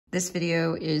This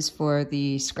video is for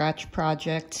the Scratch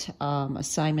project,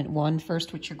 assignment 1.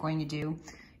 First, what you're going to do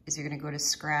is you're going to go to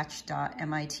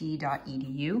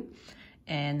scratch.mit.edu,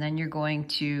 and then you're going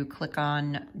to click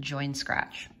on Join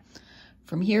Scratch.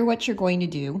 From here, what you're going to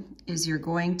do is you're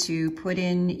going to put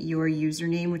in your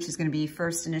username, which is going to be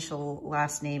first initial,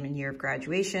 last name, and year of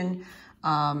graduation.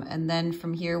 And then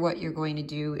from here, what you're going to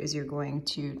do is you're going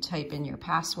to type in your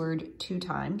password 2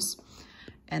 times,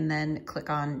 and then click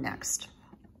on Next.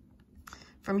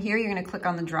 From here, you're going to click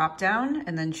on the drop down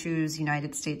and then choose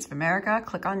United States of America,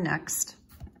 click on Next.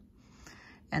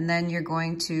 And then you're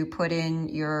going to put in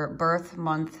your birth,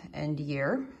 month, and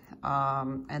year,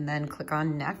 and then click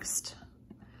on Next.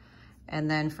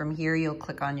 And then from here, you'll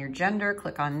click on your gender,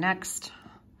 click on Next.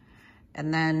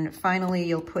 And then finally,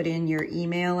 you'll put in your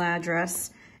email address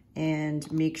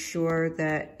and make sure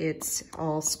that it's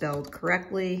all spelled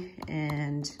correctly.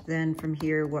 And then from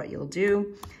here, what you'll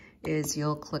do is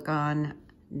you'll click on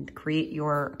Create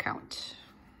Your Account.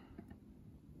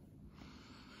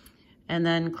 And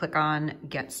then click on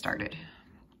Get Started.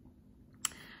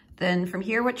 Then from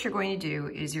here, what you're going to do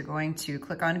is you're going to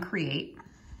click on Create.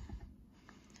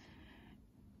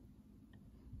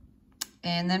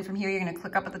 And then from here, you're going to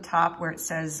click up at the top where it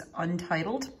says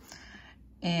Untitled.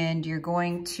 And you're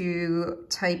going to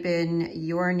type in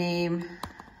your name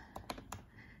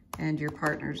and your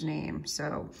partner's name.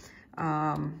 So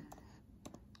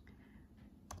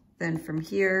then from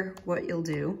here, what you'll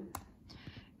do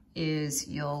is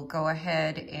you'll go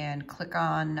ahead and click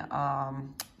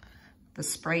on the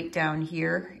sprite down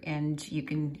here, and you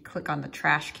can click on the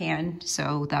trash can,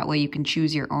 so that way you can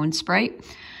choose your own sprite.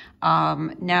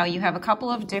 Now you have a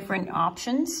couple of different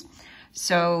options.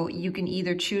 So you can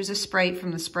either choose a sprite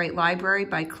from the sprite library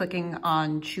by clicking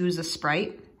on Choose a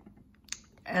Sprite,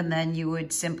 and then you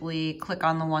would simply click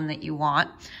on the one that you want.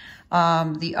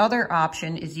 The other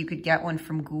option is you could get one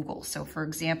from Google. So for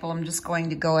example, I'm just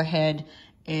going to go ahead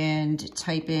and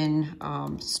type in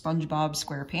SpongeBob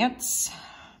SquarePants.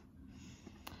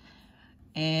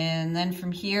 And then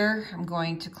from here, I'm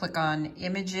going to click on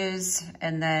Images,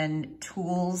 and then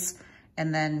Tools,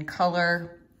 and then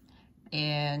Color,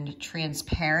 and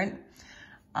Transparent.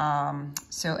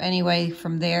 So anyway,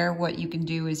 from there, what you can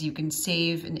do is you can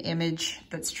save an image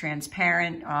that's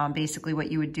transparent. Basically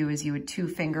what you would do is you would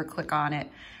 2-finger click on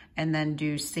it and then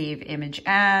do Save Image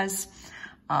As,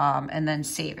 and then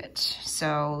save it.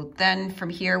 So then from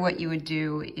here, what you would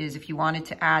do is if you wanted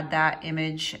to add that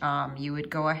image, you would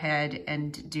go ahead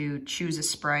and do Choose a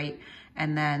Sprite,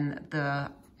 and then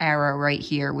the arrow right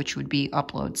here, which would be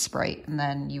Upload Sprite. And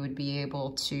then you would be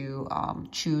able to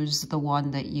choose the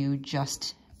one that you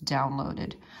just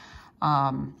downloaded.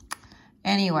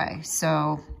 Anyway,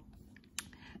 so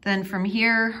then from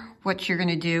here, what you're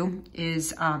gonna do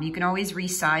is you can always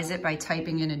resize it by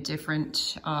typing in a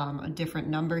different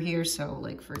number here. So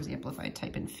like, for example, if I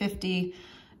type in 50,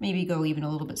 maybe go even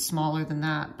a little bit smaller than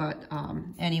that. But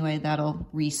anyway, that'll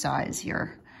resize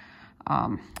your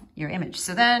image.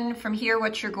 So then from here,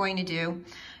 what you're going to do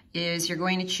is you're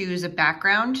going to choose a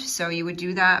background. So you would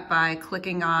do that by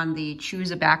clicking on the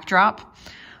Choose a Backdrop,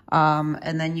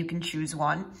 and then you can choose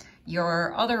one.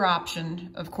 Your other option,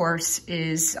 of course,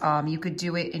 is you could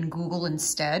do it in Google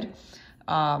instead.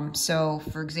 So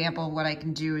for example, what I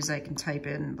can do is I can type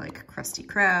in like Krusty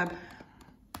Krab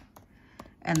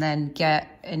and then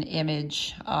get an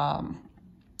image.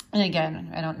 And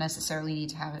again, I don't necessarily need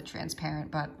to have it transparent,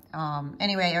 but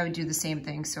anyway, I would do the same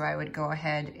thing. So I would go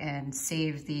ahead and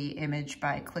save the image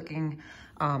by clicking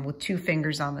with 2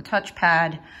 fingers on the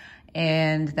touchpad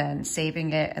and then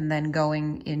saving it, and then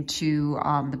going into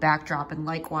the backdrop. And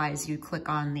likewise, you click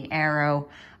on the arrow,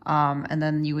 and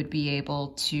then you would be able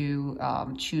to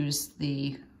choose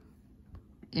the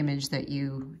image that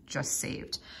you just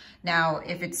saved. Now,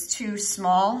 if it's too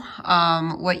small,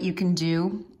 what you can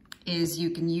do is you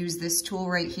can use this tool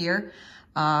right here.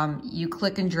 You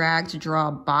click and drag to draw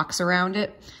a box around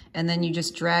it, and then you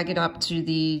just drag it up to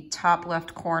the top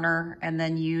left corner and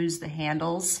then use the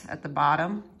handles at the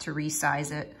bottom to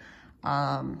resize it.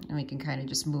 And we can kind of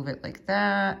just move it like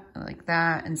that.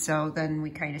 And so then we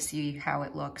kind of see how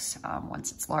it looks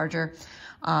once it's larger.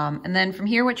 And then from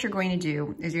here, what you're going to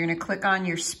do is you're going to click on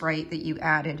your sprite that you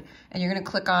added, and you're going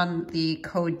to click on the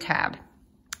Code tab.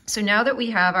 So now that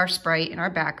we have our sprite in our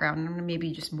background, I'm gonna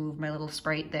maybe just move my little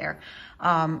sprite there.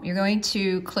 You're going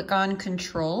to click on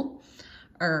Events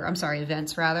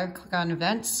rather. Click on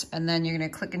Events, and then you're gonna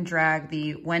click and drag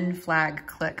the When Flag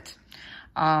Clicked.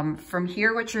 From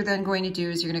here, what you're then going to do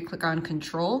is you're gonna click on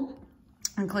Control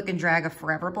and click and drag a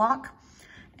Forever block.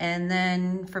 And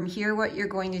then from here, what you're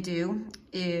going to do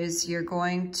is you're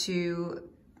going to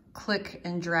click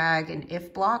and drag an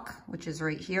if block, which is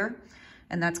right here.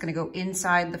 And that's gonna go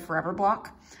inside the forever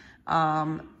block.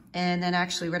 And then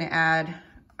actually we're gonna add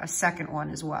a second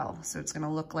one as well. So it's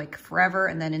gonna look like forever,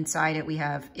 and then inside it we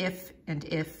have if and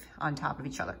if on top of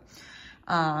each other.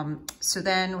 So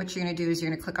then what you're gonna do is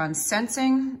you're gonna click on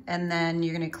sensing, and then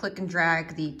you're gonna click and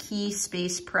drag the key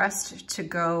space pressed to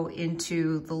go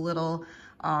into the little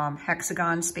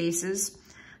hexagon spaces,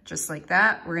 just like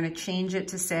that. We're gonna change it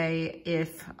to say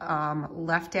if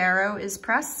left arrow is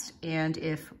pressed and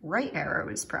if right arrow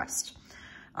is pressed.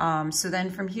 So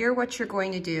then from here, what you're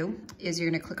going to do is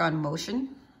you're gonna click on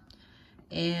motion,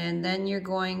 and then you're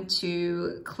going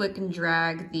to click and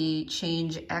drag the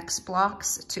change X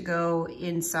blocks to go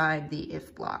inside the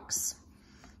if blocks,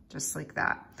 just like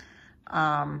that.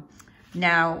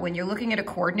 Now, when you're looking at a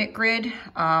coordinate grid,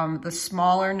 the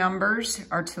smaller numbers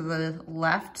are to the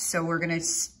left. So we're gonna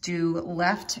do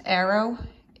left arrow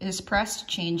is pressed,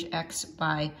 change X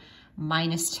by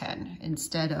 -10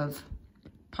 instead of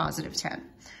 +10.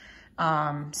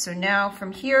 So now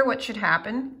from here, what should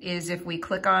happen is if we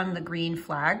click on the green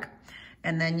flag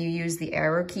and then you use the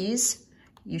arrow keys,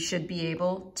 you should be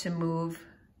able to move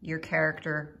your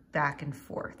character back and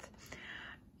forth.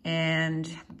 And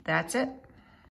that's it.